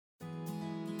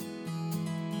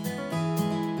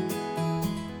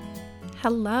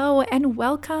Hello and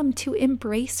welcome to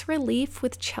Embrace Relief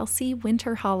with Chelsea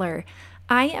Winterholler.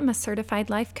 I am a certified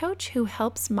life coach who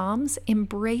helps moms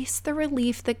embrace the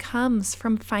relief that comes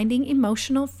from finding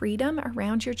emotional freedom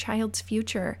around your child's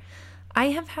future. I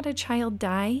have had a child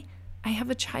die, I have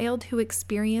a child who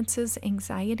experiences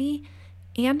anxiety,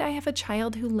 and I have a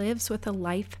child who lives with a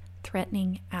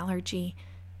life-threatening allergy.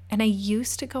 And I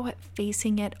used to go at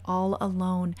facing it all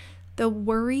alone. The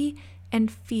worry and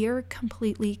fear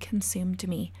completely consumed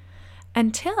me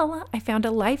until I found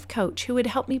a life coach who would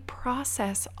help me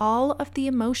process all of the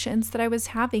emotions that I was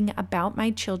having about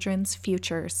my children's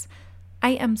futures. I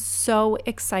am so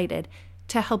excited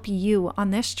to help you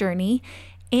on this journey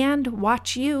and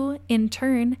watch you, in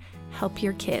turn, help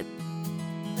your kids.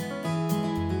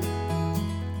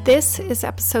 This is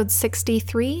episode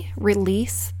 63,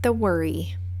 Release the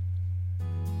Worry.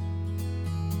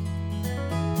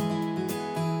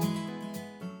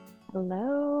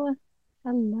 Hello.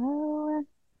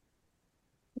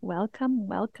 Welcome.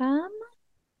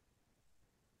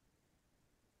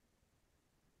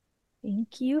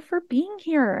 Thank you for being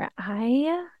here.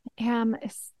 I am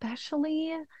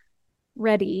especially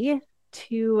ready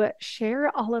to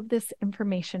share all of this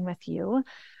information with you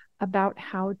about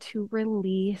how to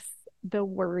release the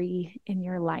worry in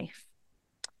your life.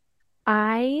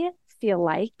 I feel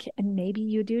like, and maybe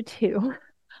you do too,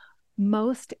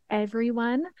 most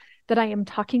everyone that I am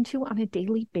talking to on a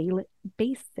daily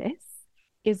basis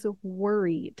is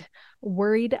worried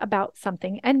about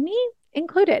something, and me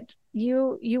included.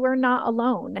 You are not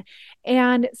alone.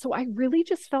 And so I really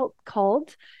just felt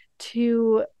called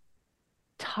to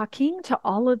talking to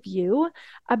all of you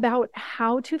about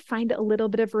how to find a little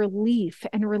bit of relief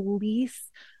and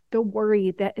release the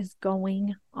worry that is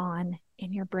going on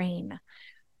in your brain.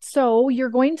 So you're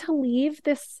going to leave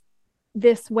this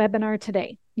webinar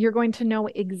today. You're going to know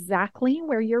exactly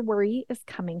where your worry is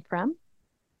coming from.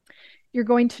 You're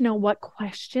going to know what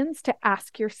questions to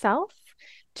ask yourself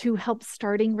to help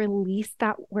starting release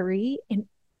that worry in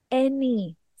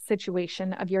any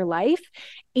situation of your life.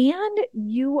 And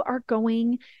you are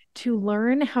going to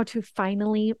learn how to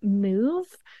finally move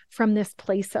from this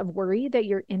place of worry that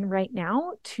you're in right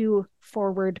now to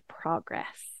forward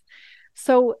progress.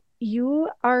 So you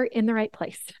are in the right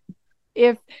place.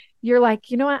 If you're like,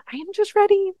 you know what, I am just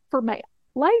ready for my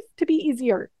life to be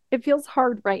easier. It feels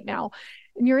hard right now.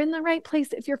 And you're in the right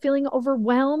place if you're feeling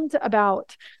overwhelmed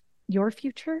about your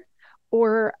future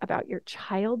or about your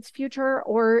child's future,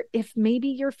 or if maybe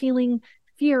you're feeling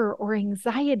fear or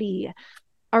anxiety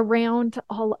around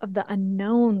all of the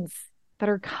unknowns that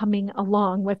are coming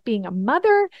along with being a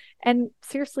mother and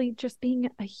seriously just being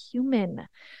a human.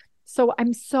 So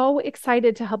I'm so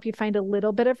excited to help you find a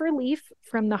little bit of relief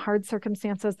from the hard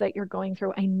circumstances that you're going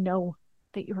through. I know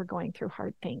that you are going through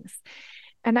hard things.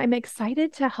 And I'm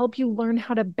excited to help you learn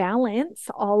how to balance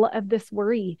all of this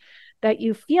worry that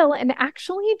you feel and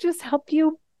actually just help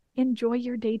you enjoy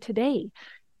your day to day,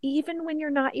 even when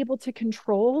you're not able to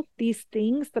control these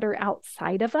things that are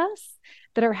outside of us,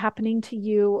 that are happening to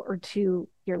you or to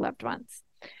your loved ones.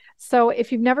 So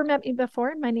if you've never met me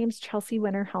before, my name's Chelsea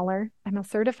Winterholler. I'm a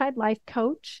certified life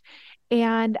coach,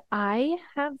 and I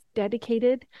have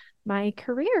dedicated my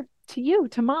career to you,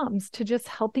 to moms, to just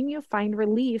helping you find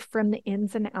relief from the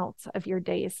ins and outs of your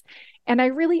days. And I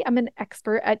really am an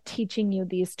expert at teaching you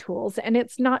these tools. And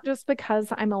it's not just because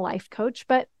I'm a life coach,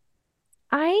 but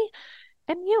I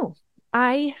am you.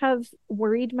 I have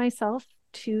worried myself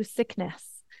to sickness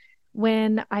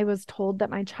when I was told that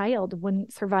my child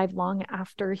wouldn't survive long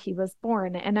after he was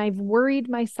born. And I've worried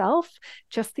myself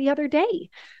just the other day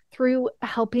through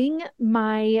helping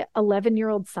my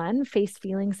 11-year-old son face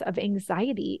feelings of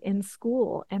anxiety in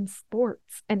school and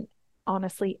sports and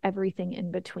honestly, everything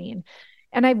in between.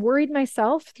 And I've worried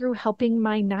myself through helping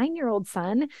my 9-year-old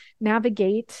son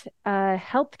navigate a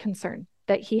health concern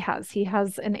that he has. He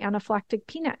has an anaphylactic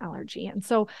peanut allergy. And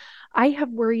so I have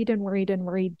worried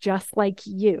just like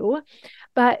you.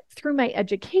 But through my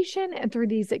education and through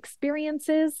these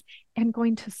experiences and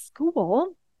going to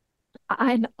school,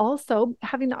 and also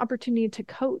having the opportunity to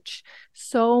coach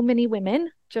so many women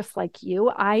just like you,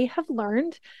 I have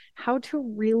learned how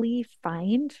to really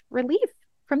find relief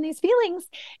from these feelings.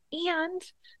 And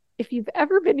if you've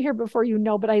ever been here before, you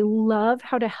know, but I love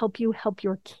how to help you help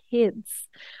your kids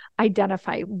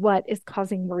identify what is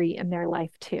causing worry in their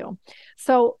life too.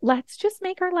 So let's just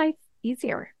make our life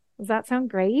easier. Does that sound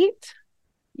great?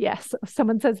 Yes.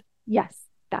 Someone says, yes,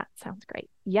 that sounds great.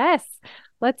 Yes,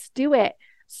 let's do it.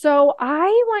 So I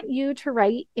want you to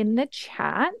write in the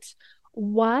chat,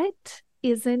 what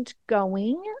isn't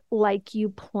going like you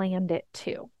planned it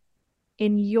to?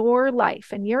 in your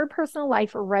life, in your personal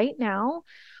life right now,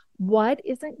 what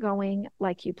isn't going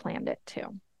like you planned it to?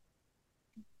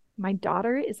 My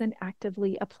daughter isn't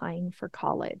actively applying for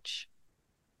college.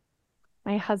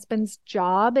 My husband's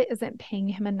job isn't paying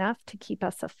him enough to keep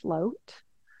us afloat.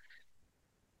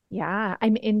 Yeah,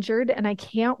 I'm injured and I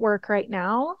can't work right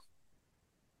now.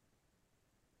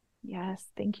 Yes,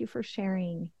 thank you for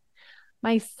sharing.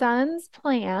 My son's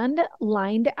plan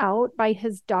lined out by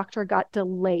his doctor got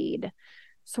delayed.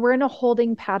 So we're in a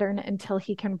holding pattern until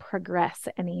he can progress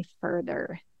any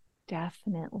further.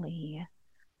 Definitely.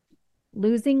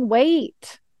 Losing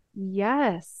weight.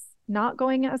 Yes, not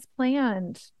going as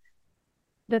planned.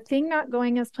 The thing not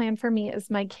going as planned for me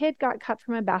is my kid got cut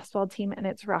from a basketball team and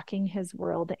it's rocking his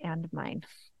world and mine.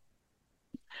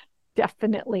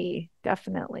 Definitely,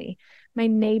 definitely. My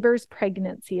neighbor's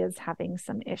pregnancy is having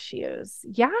some issues.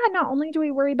 Yeah, not only do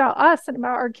we worry about us and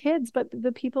about our kids, but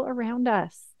the people around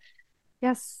us.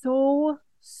 Yes,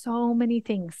 so many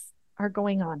things are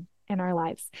going on in our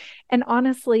lives. And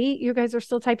honestly, you guys are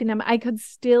still typing them. I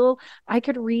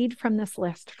could read from this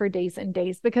list for days and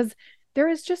days because there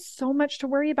is just so much to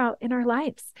worry about in our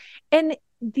lives. And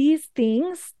these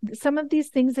things, some of these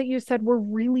things that you said were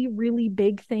really, really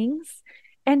big things.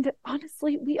 And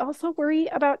honestly, we also worry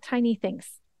about tiny things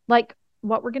like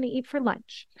what we're going to eat for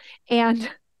lunch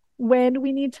and when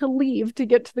we need to leave to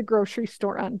get to the grocery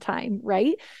store on time,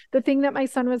 right? The thing that my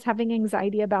son was having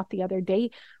anxiety about the other day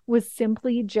was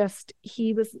simply just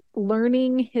he was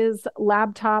learning his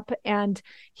laptop and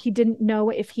he didn't know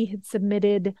if he had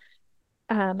submitted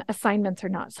assignments or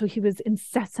not. So he was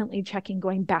incessantly checking,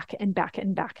 going back and back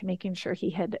and back, making sure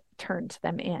he had turned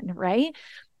them in, right?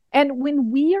 And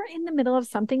when we are in the middle of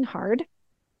something hard,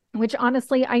 which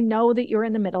honestly, I know that you're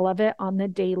in the middle of it on the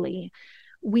daily,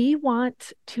 we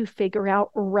want to figure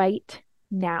out right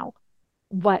now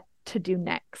what to do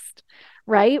next,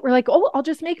 right? We're like, oh, I'll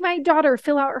just make my daughter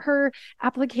fill out her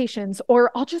applications,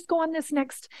 or I'll just go on this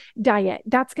next diet.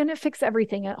 That's going to fix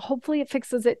everything. Hopefully it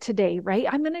fixes it today, right?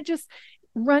 I'm going to just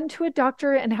run to a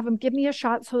doctor and have him give me a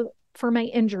shot for my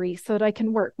injury so that I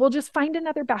can work. We'll just find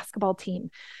another basketball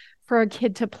team for a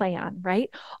kid to play on, right?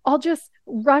 I'll just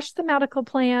rush the medical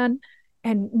plan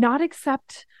and not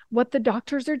accept what the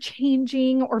doctors are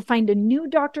changing or find a new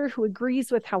doctor who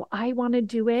agrees with how I want to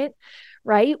do it,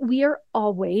 right? We are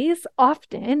always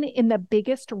often in the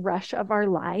biggest rush of our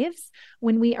lives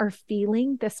when we are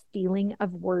feeling this feeling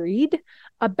of worried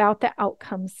about the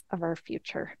outcomes of our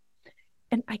future.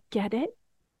 And I get it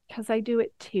because I do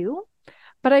it too,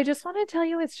 but I just want to tell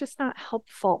you it's just not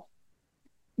helpful.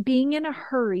 Being in a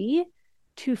hurry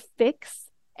to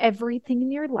fix everything in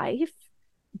your life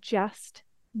just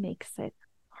makes it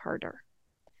harder.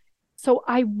 So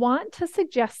I want to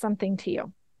suggest something to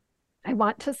you. I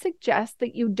want to suggest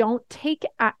that you don't take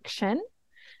action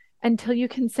until you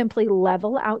can simply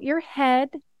level out your head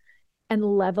and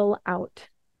level out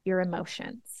your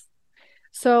emotions.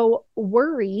 So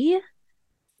worry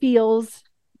feels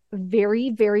very,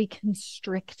 very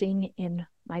constricting in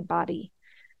my body.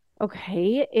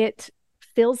 Okay, it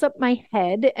fills up my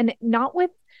head, and not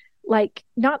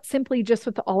simply just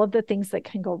with all of the things that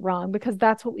can go wrong, because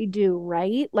that's what we do,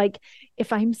 right? Like,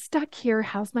 if I'm stuck here,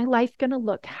 how's my life going to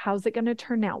look? How's it going to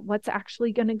turn out? What's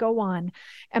actually going to go on?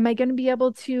 Am I going to be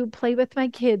able to play with my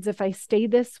kids if I stay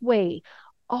this way?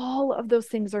 All of those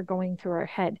things are going through our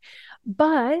head.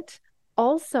 But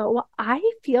also,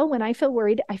 when I feel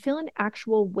worried, I feel an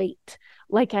actual weight,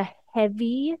 like a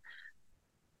heavy,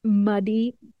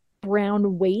 muddy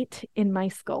brown weight in my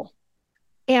skull.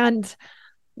 And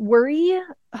worry,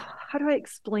 how do I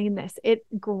explain this? It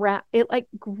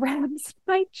grabs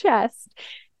my chest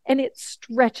and it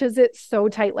stretches it so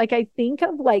tight. Like, I think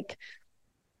of like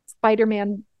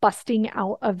Spider-Man busting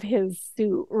out of his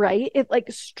suit, right? It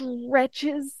like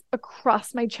stretches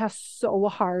across my chest so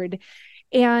hard.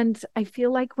 And I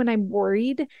feel like when I'm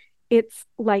worried, it's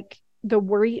like the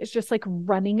worry is just like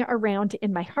running around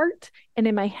in my heart and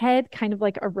in my head, kind of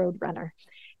like a road runner.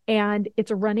 And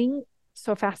it's running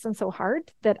so fast and so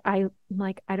hard that I'm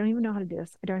like, I don't even know how to do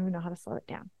this. I don't even know how to slow it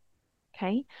down.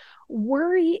 Okay.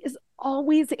 Worry is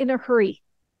always in a hurry.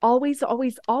 Always,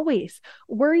 always, always.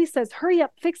 Worry says, hurry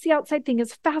up, fix the outside thing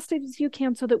as fast as you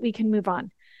can so that we can move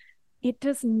on. It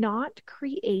does not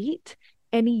create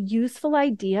any useful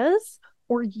ideas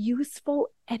or useful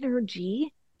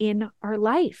energy in our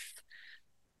life.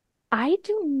 I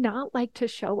do not like to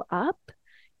show up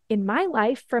in my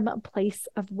life from a place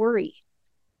of worry.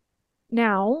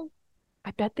 Now,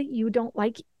 I bet that you don't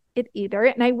like it either.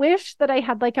 And I wish that I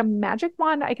had like a magic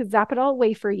wand, I could zap it all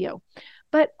away for you.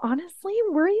 But honestly,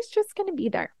 worry is just going to be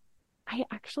there. I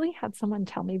actually had someone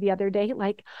tell me the other day,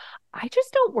 like, I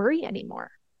just don't worry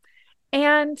anymore.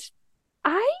 And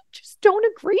I just don't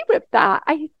agree with that.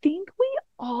 I think we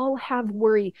all have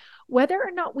worry, whether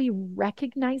or not we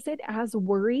recognize it as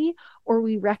worry or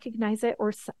we recognize it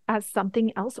or as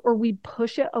something else, or we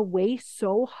push it away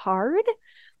so hard.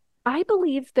 I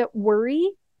believe that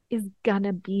worry is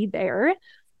gonna be there.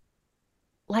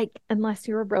 Like, unless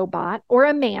you're a robot or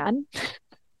a man.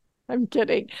 I'm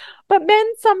kidding. But men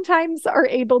sometimes are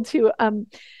able to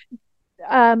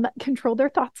control their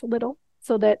thoughts a little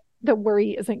so that the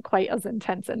worry isn't quite as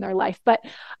intense in their life. But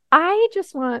I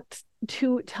just want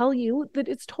to tell you that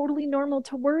it's totally normal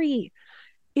to worry.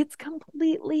 It's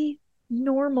completely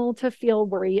normal to feel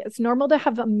worry. It's normal to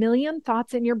have a million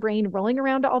thoughts in your brain rolling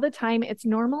around all the time. It's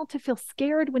normal to feel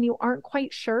scared when you aren't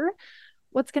quite sure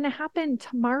what's going to happen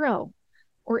tomorrow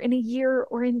or in a year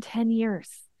or in 10 years.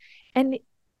 And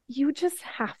you just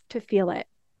have to feel it.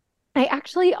 I want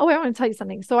to tell you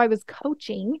something. So I was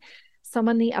coaching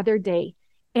someone the other day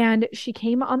and she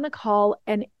came on the call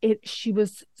and she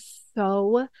was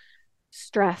so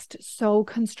stressed, so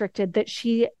constricted that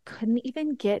she couldn't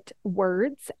even get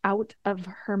words out of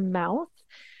her mouth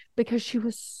because she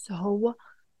was so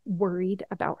worried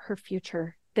about her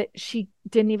future that she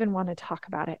didn't even want to talk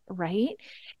about it, right?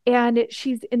 And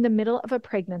she's in the middle of a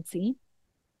pregnancy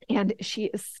and she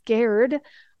is scared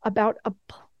about a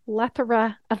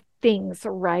plethora of things,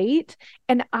 right?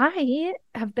 And I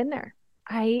have been there.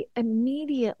 I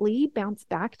immediately bounced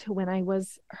back to when I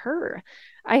was her.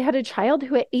 I had a child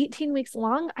who at 18 weeks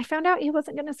long, I found out he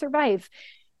wasn't going to survive.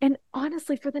 And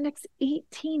honestly, for the next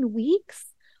 18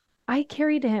 weeks, I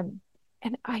carried him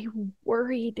and I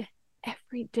worried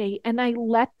every day. And I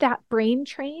let that brain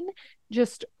train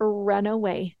just run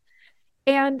away.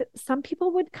 And some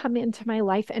people would come into my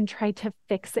life and try to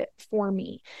fix it for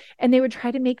me. And they would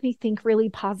try to make me think really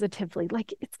positively,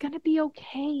 like it's going to be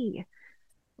okay,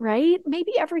 right?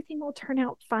 Maybe everything will turn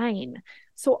out fine.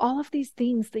 So all of these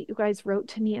things that you guys wrote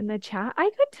to me in the chat,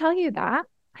 I could tell you that.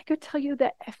 I could tell you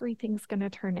that everything's going to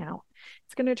turn out.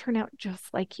 It's going to turn out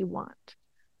just like you want,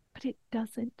 but it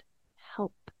doesn't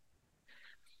help.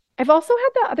 I've also had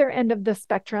the other end of the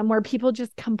spectrum where people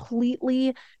just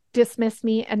completely dismiss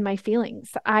me and my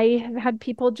feelings. I have had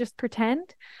people just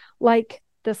pretend like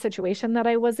the situation that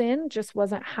I was in just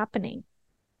wasn't happening.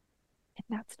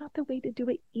 And that's not the way to do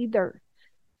it either.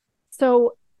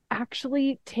 So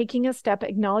actually taking a step,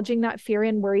 acknowledging that fear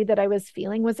and worry that I was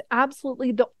feeling was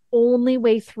absolutely the only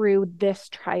way through this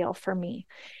trial for me.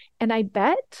 And I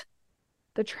bet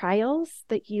the trials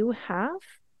that you have,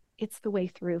 it's the way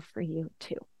through for you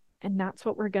too. And that's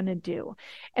what we're going to do.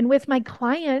 And with my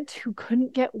client who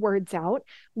couldn't get words out,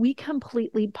 we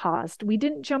completely paused. We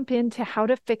didn't jump into how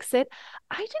to fix it.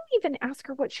 I didn't even ask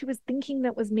her what she was thinking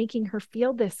that was making her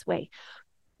feel this way.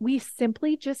 We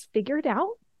simply just figured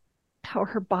out how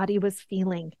her body was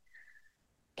feeling.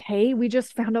 Okay. We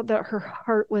just found out that her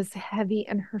heart was heavy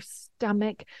and her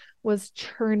stomach was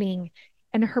churning.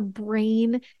 And her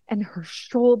brain and her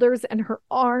shoulders and her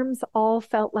arms all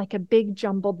felt like a big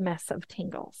jumbled mess of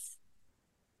tingles.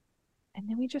 And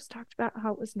then we just talked about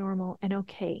how it was normal and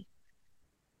okay.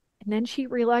 And then she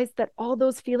realized that all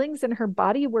those feelings in her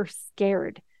body were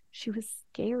scared. She was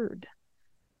scared.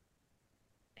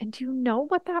 And do you know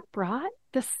what that brought?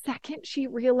 The second she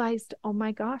realized, oh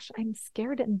my gosh, I'm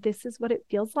scared and this is what it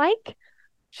feels like,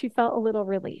 she felt a little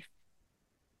relief.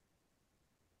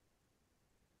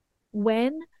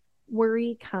 When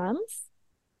worry comes,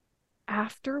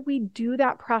 after we do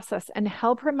that process and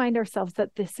help remind ourselves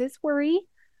that this is worry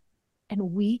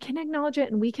and we can acknowledge it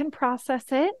and we can process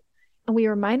it, and we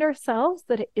remind ourselves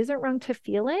that it isn't wrong to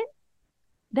feel it,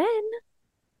 then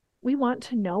we want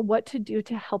to know what to do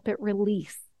to help it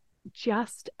release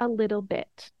just a little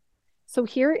bit. So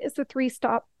here is the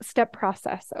 3-step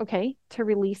process, okay, to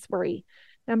release worry.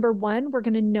 Number 1, we're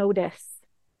going to notice.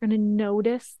 We're going to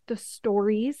notice the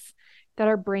stories that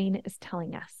our brain is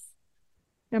telling us.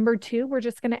 Number 2, we're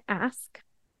just going to ask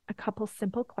a couple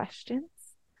simple questions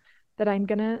that I'm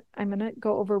going to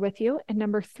go over with you. And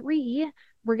number 3,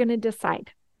 we're going to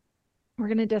decide. We're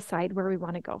going to decide where we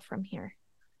want to go from here.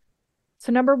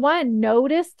 So number 1,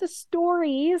 notice the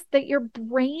stories that your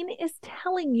brain is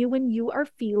telling you when you are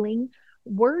feeling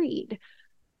worried.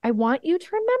 I want you to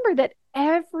remember that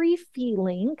every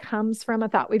feeling comes from a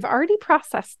thought. We've already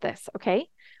processed this, okay?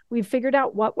 We've figured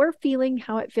out what we're feeling,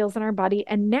 how it feels in our body,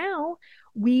 and now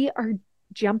we are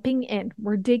jumping in.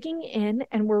 We're digging in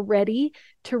and we're ready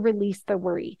to release the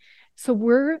worry. So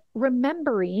we're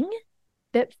remembering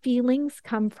that feelings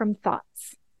come from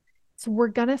thoughts. So we're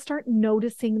going to start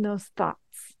noticing those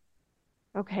thoughts.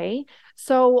 Okay.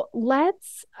 So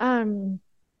let's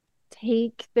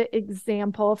take the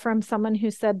example from someone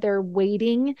who said they're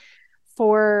waiting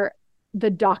for the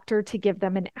doctor to give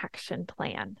them an action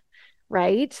plan,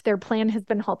 right? Their plan has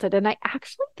been halted. And I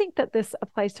actually think that this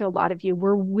applies to a lot of you.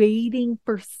 We're waiting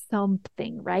for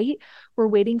something, right? We're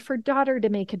waiting for daughter to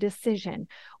make a decision.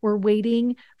 We're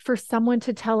waiting for someone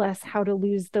to tell us how to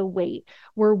lose the weight.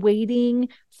 We're waiting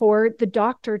for the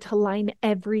doctor to line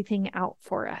everything out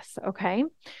for us. Okay.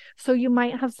 So you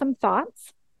might have some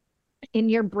thoughts in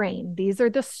your brain. These are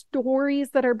the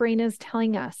stories that our brain is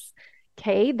telling us.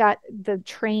 Okay, that the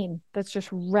train that's just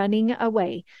running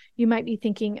away. You might be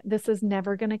thinking, this is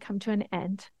never going to come to an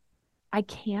end. I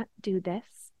can't do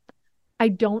this. I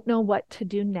don't know what to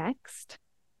do next.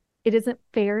 It isn't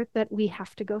fair that we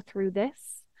have to go through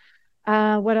this.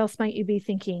 What else might you be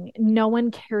thinking? No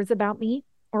one cares about me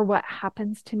or what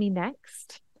happens to me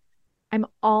next. I'm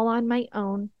all on my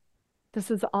own.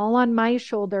 This is all on my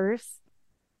shoulders.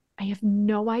 I have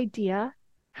no idea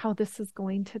how this is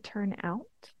going to turn out,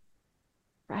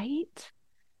 right?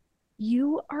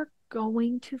 You are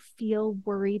going to feel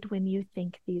worried when you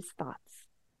think these thoughts.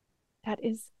 That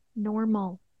is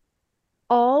normal.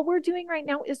 All we're doing right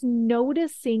now is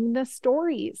noticing the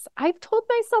stories. I've told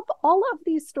myself all of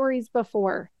these stories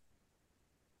before.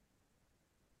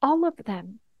 All of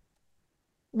them.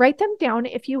 Write them down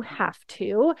if you have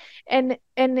to. And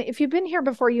if you've been here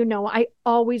before, you know, I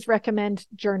always recommend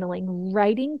journaling.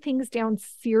 Writing things down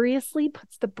seriously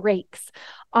puts the brakes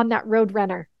on that road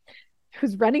runner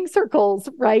who's running circles,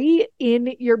 right,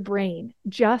 in your brain.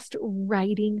 Just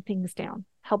writing things down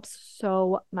helps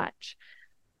so much.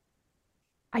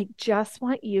 I just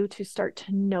want you to start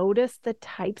to notice the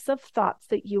types of thoughts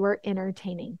that you are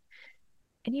entertaining.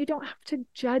 And you don't have to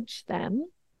judge them.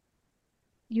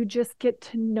 You just get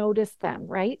to notice them,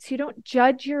 right? So you don't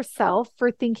judge yourself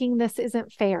for thinking this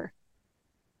isn't fair.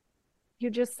 You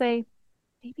just say,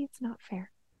 maybe it's not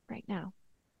fair right now,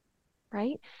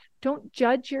 right? Don't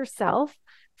judge yourself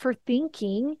for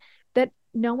thinking that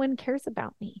no one cares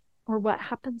about me or what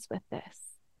happens with this.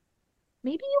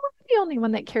 Maybe you are the only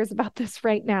one that cares about this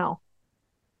right now.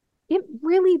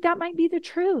 That might be the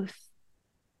truth.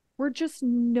 We're just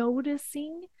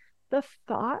noticing the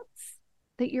thoughts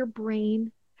that your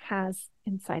brain has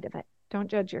inside of it. Don't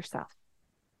judge yourself.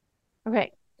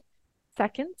 Okay.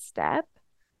 Second step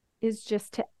is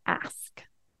just to ask,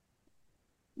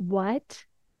 what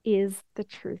is the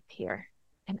truth here?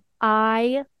 And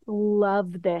I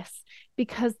love this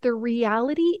because the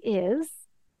reality is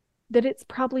that it's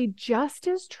probably just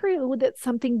as true that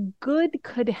something good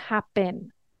could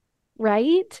happen,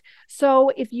 right? So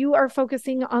if you are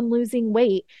focusing on losing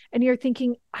weight and you're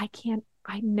thinking, I'm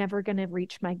never going to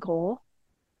reach my goal.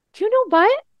 Do you know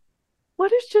what?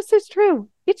 What is just as true?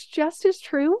 It's just as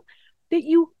true that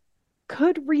you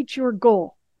could reach your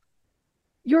goal.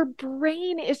 Your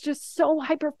brain is just so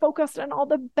hyper-focused on all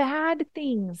the bad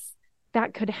things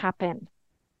that could happen,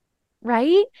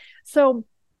 right? So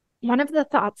one of the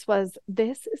thoughts was,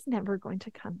 this is never going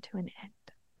to come to an end.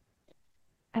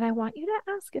 And I want you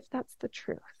to ask if that's the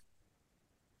truth.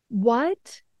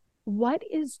 What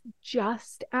is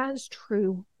just as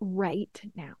true right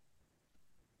now?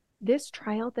 This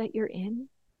trial that you're in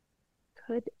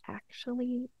could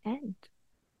actually end.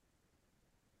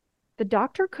 The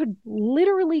doctor could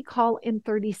literally call in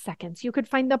 30 seconds. You could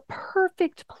find the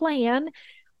perfect plan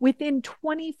within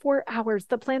 24 hours,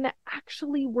 the plan that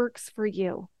actually works for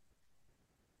you.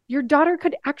 Your daughter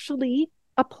could actually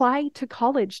apply to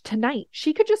college tonight.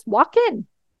 She could just walk in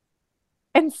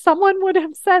and someone would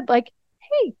have said, like,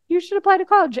 hey, you should apply to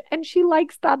college. And she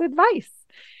likes that advice.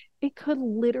 It could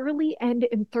literally end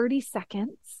in 30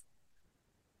 seconds.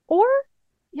 Or,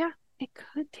 it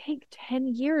could take 10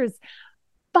 years.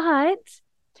 But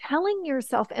telling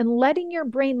yourself and letting your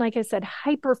brain, like I said,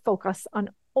 hyper focus on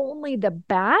only the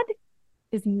bad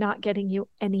is not getting you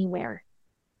anywhere.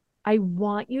 I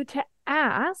want you to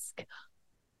ask,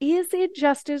 is it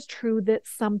just as true that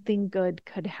something good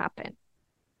could happen?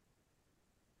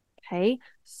 Okay.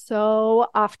 So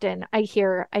often I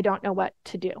hear, I don't know what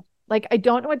to do. Like, I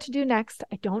don't know what to do next.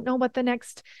 I don't know what the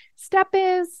next step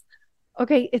is.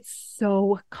 Okay. It's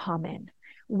so common.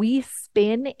 We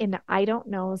spin in I don't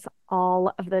knows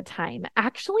all of the time.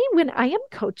 Actually, when I am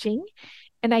coaching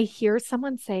and I hear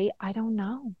someone say, I don't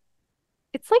know,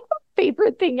 it's like my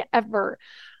favorite thing ever,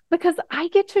 because I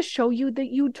get to show you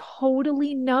that you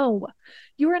totally know.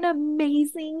 You're an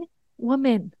amazing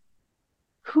woman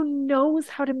who knows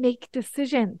how to make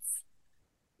decisions.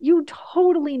 You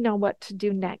totally know what to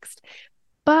do next.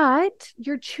 But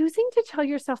you're choosing to tell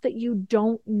yourself that you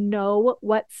don't know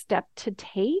what step to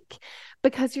take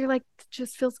because you're like, it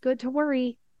just feels good to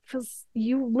worry. Feels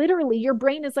you literally, your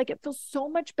brain is like, it feels so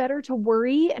much better to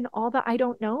worry and all the I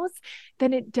don't knows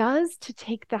than it does to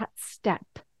take that step.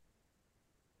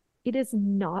 It is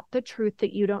not the truth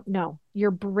that you don't know.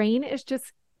 Your brain is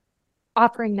just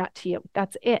offering that to you.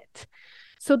 That's it.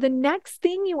 So the next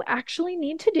thing you actually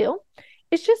need to do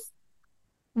is just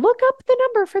look up the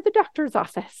number for the doctor's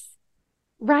office,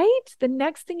 right? The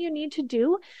next thing you need to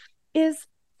do is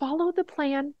follow the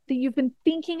plan that you've been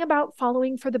thinking about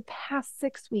following for the past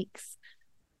 6 weeks.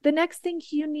 The next thing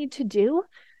you need to do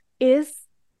is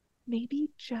maybe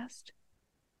just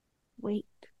wait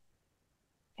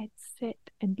and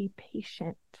sit and be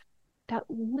patient. That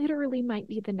literally might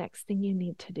be the next thing you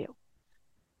need to do.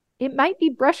 It might be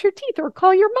brush your teeth or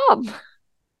call your mom.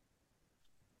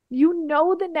 You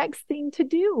know the next thing to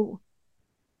do.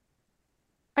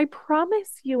 I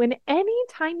promise you, and any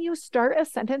time you start a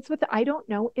sentence with I don't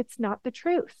know, it's not the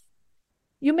truth.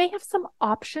 You may have some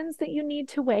options that you need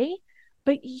to weigh,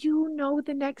 but you know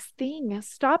the next thing.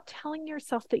 Stop telling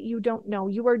yourself that you don't know.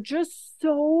 You are just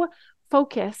so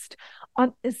focused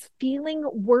on this feeling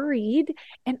worried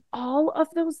and all of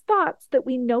those thoughts that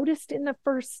we noticed in the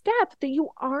first step that you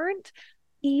aren't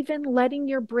even letting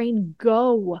your brain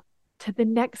go to the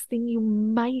next thing you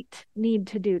might need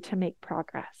to do to make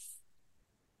progress.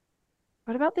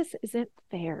 What about this isn't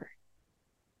fair?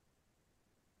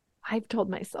 I've told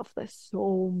myself this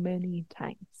so many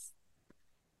times.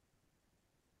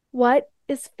 What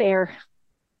is fair?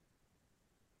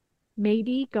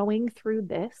 Maybe going through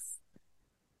this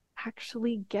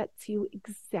actually gets you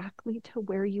exactly to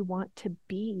where you want to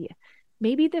be.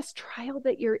 Maybe this trial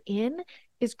that you're in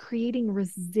is creating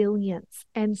resilience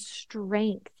and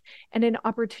strength and an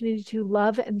opportunity to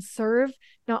love and serve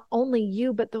not only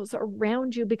you, but those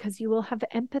around you because you will have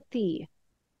empathy.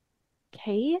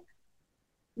 Okay?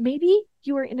 Maybe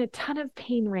you are in a ton of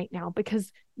pain right now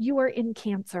because you are in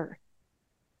cancer.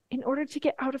 In order to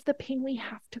get out of the pain, we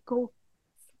have to go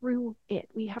through it.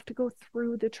 We have to go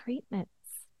through the treatments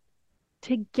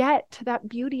to get to that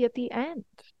beauty at the end.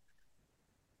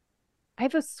 I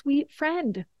have a sweet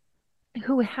friend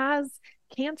who has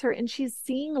cancer and she's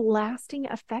seeing lasting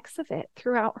effects of it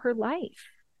throughout her life.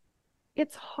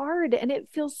 It's hard and it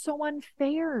feels so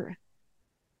unfair.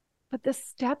 But the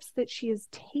steps that she is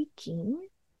taking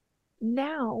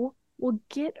now will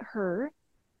get her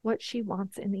what she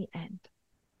wants in the end.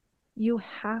 You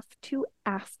have to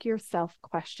ask yourself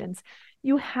questions.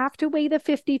 You have to weigh the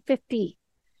 50-50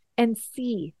 and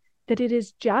see that it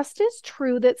is just as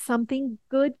true that something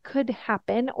good could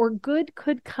happen or good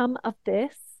could come of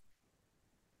this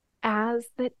as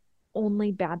that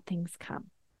only bad things come.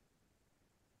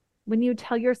 When you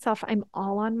tell yourself, I'm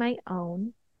all on my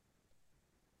own,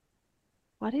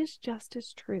 what is just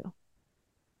as true?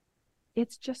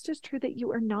 It's just as true that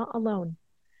you are not alone.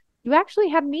 You actually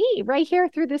have me right here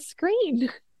through this screen.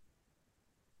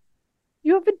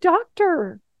 You have a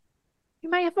doctor. You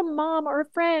might have a mom or a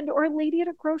friend or a lady at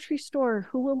a grocery store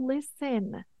who will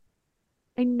listen.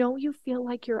 I know you feel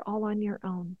like you're all on your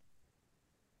own,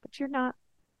 but you're not.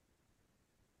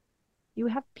 You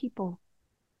have people.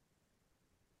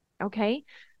 Okay?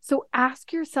 So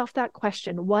ask yourself that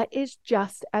question. What is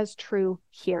just as true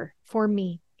here for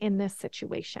me in this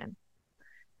situation?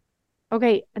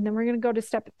 Okay, and then we're going to go to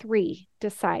step 3,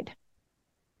 decide.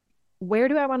 Where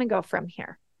do I want to go from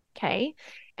here? Okay,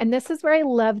 and this is where I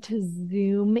love to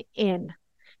zoom in.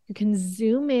 You can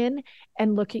zoom in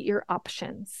and look at your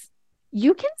options.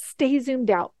 You can stay zoomed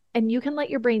out and you can let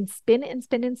your brain spin and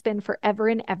spin and spin forever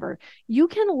and ever. You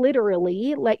can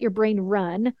literally let your brain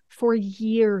run for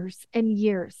years and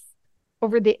years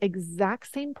over the exact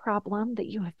same problem that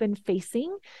you have been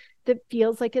facing that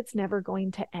feels like it's never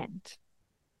going to end.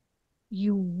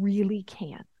 You really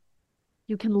can.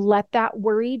 You can let that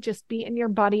worry just be in your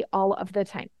body all of the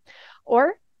time.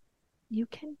 Or you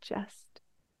can just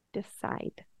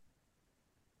decide.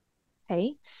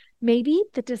 Okay? Maybe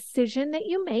the decision that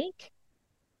you make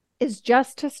is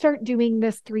just to start doing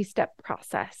this 3-step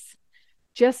process.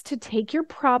 Just to take your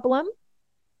problem,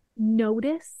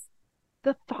 notice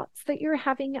the thoughts that you're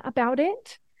having about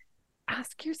it,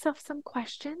 ask yourself some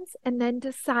questions, and then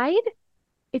decide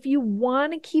if you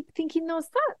want to keep thinking those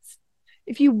thoughts.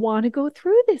 If you want to go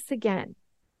through this again,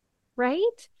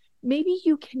 right? Maybe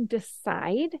you can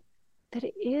decide that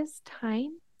it is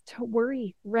time to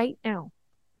worry right now,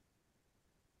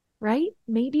 right?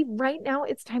 Maybe right now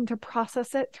it's time to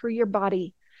process it through your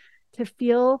body, to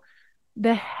feel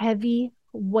the heavy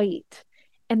weight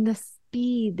and the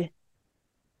speed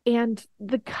and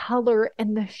the color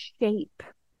and the shape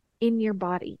in your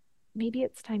body. Maybe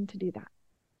it's time to do that.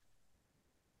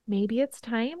 Maybe it's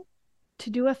time to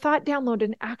do a thought download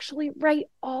and actually write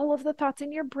all of the thoughts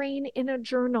in your brain in a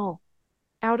journal,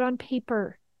 out on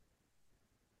paper.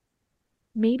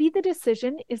 Maybe the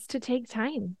decision is to take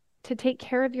time to take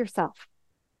care of yourself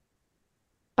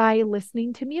by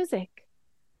listening to music,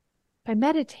 by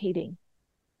meditating,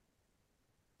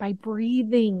 by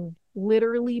breathing,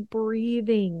 literally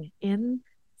breathing in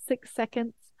 6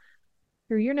 seconds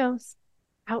through your nose,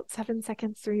 out 7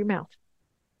 seconds through your mouth.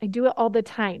 I do it all the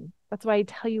time. That's why I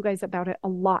tell you guys about it a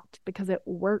lot, because it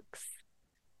works.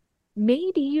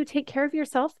 Maybe you take care of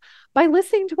yourself by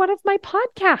listening to one of my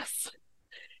podcasts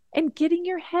and getting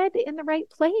your head in the right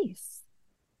place.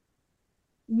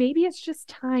 Maybe it's just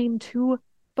time to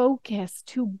focus,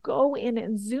 to go in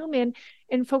and zoom in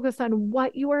and focus on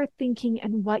what you are thinking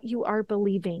and what you are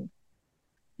believing.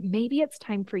 Maybe it's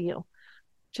time for you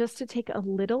just to take a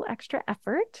little extra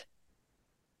effort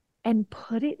and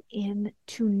put it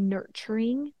into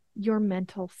nurturing your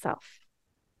mental self.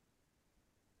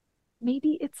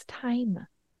 Maybe it's time.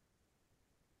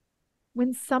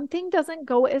 When something doesn't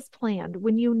go as planned,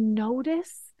 when you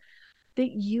notice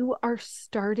that you are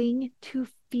starting to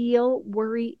feel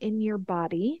worry in your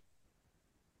body,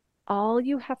 all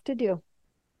you have to do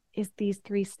is these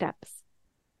 3 steps.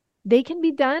 They can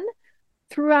be done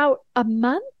throughout a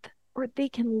month, or they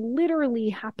can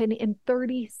literally happen in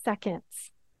 30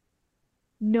 seconds.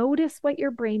 Notice what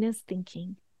your brain is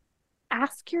thinking.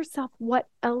 Ask yourself what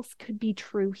else could be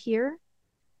true here,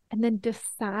 and then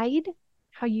decide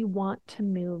how you want to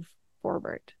move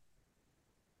forward.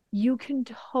 You can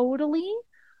totally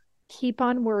keep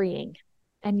on worrying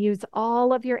and use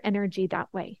all of your energy that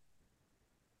way.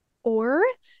 Or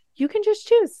you can just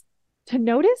choose to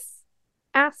notice,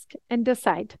 ask, and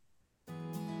decide.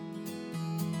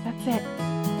 That's it.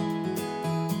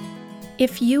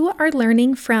 If you are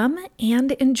learning from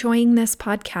and enjoying this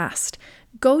podcast,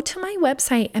 go to my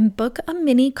website and book a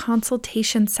mini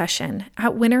consultation session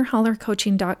at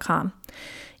winterhollercoaching.com.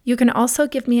 You can also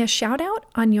give me a shout out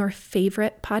on your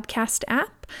favorite podcast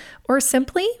app, or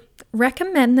simply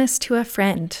recommend this to a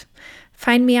friend.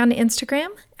 Find me on Instagram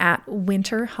at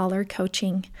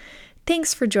winterhollercoaching.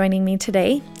 Thanks for joining me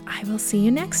today. I will see you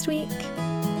next week.